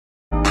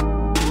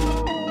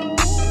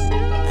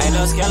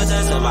no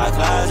skeletons in my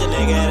closet,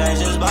 nigga, that's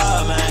just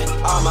Balmain.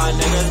 All my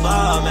niggas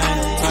Balmain.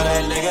 Tell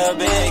that nigga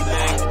big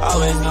bang.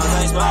 Always gon'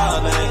 say small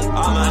bang.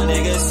 All my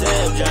niggas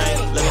sip drink.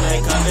 Lookin'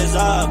 at cup is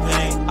all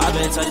pink. I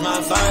been touch my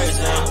first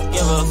now.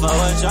 Give a fuck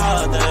what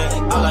y'all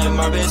think. I like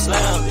my bitch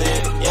slim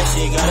thick. Yeah,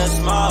 she got a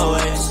small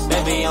waist.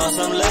 Baby on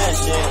some less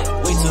shit.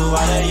 We too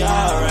out of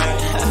y'all rank.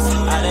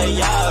 Out of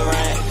y'all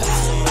rank.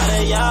 Out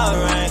of y'all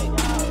rank.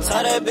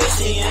 Tell that bitch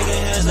she ain't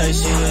get hands like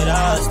she would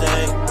all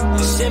stay.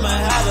 She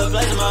might have a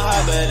place in my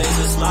heart, but it's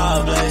a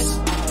small place.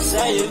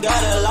 Say you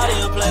got a lot of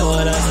your play,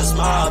 well that's a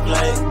small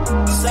play.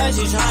 Say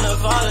she tryna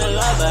fall in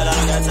love, but I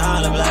don't got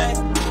time to play.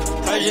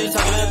 Heard you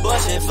talking that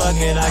bullshit, fuck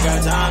it, I got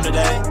time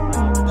today.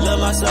 Look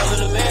myself in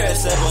the mirror,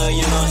 say, well,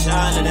 you gon'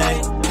 shine today.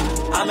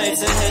 I made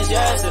 10 hits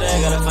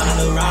yesterday, gotta find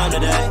a new rhyme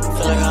today.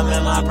 Feel like I'm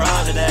in my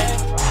prime today.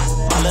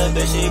 My little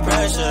bitch, she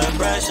pressure,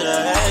 pressure,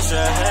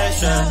 extra,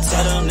 extra.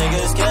 Tell them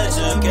niggas catch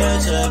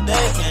up,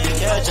 they can't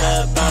catch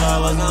up. Thought I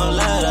was gon'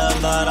 let up,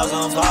 thought I was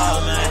gon'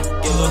 fall, man.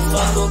 Give a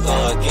fuck who go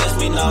against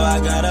me, know I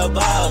got a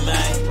ball,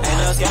 man. Ain't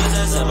no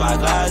skeletons in my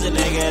closet,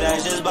 nigga,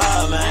 that's just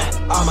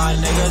Balmain. All my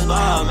niggas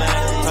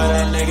Balmain. Tell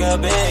that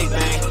nigga big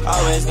bang.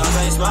 Always gon'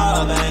 say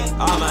small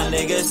bang. All my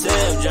niggas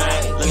sip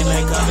drink. Lookin'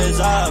 like cup is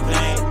all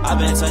pink. I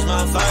been touch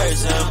my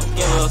first him.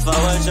 Give a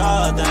fuck what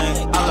y'all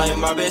think. I like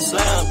my bitch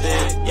slim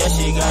thick. Yeah,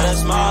 she got a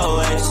small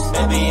waist.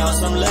 Baby on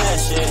some less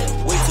shit.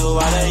 We too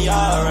out of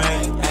y'all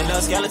rank. Ain't no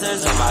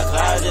skeletons in my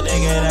closet,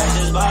 nigga, that's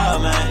just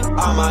Balmain.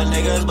 All my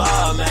niggas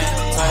Balmain.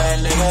 Tell that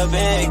nigga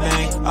big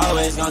bang.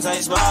 Always gon'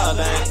 say small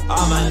bang.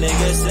 All my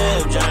niggas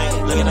sip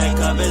drink. Lookin' at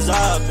cup is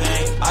all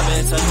pink. I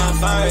been touch my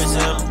first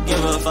him.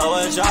 Give a fuck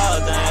what y'all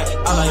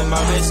think. I like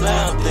my bitch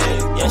slim thick.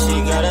 Yeah, she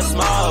got a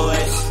small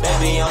waist.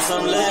 Baby on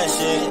some less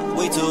shit.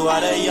 We too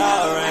out of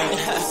y'all rank.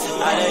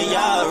 Out of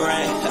y'all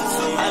rank.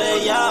 Out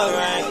of y'all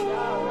rank.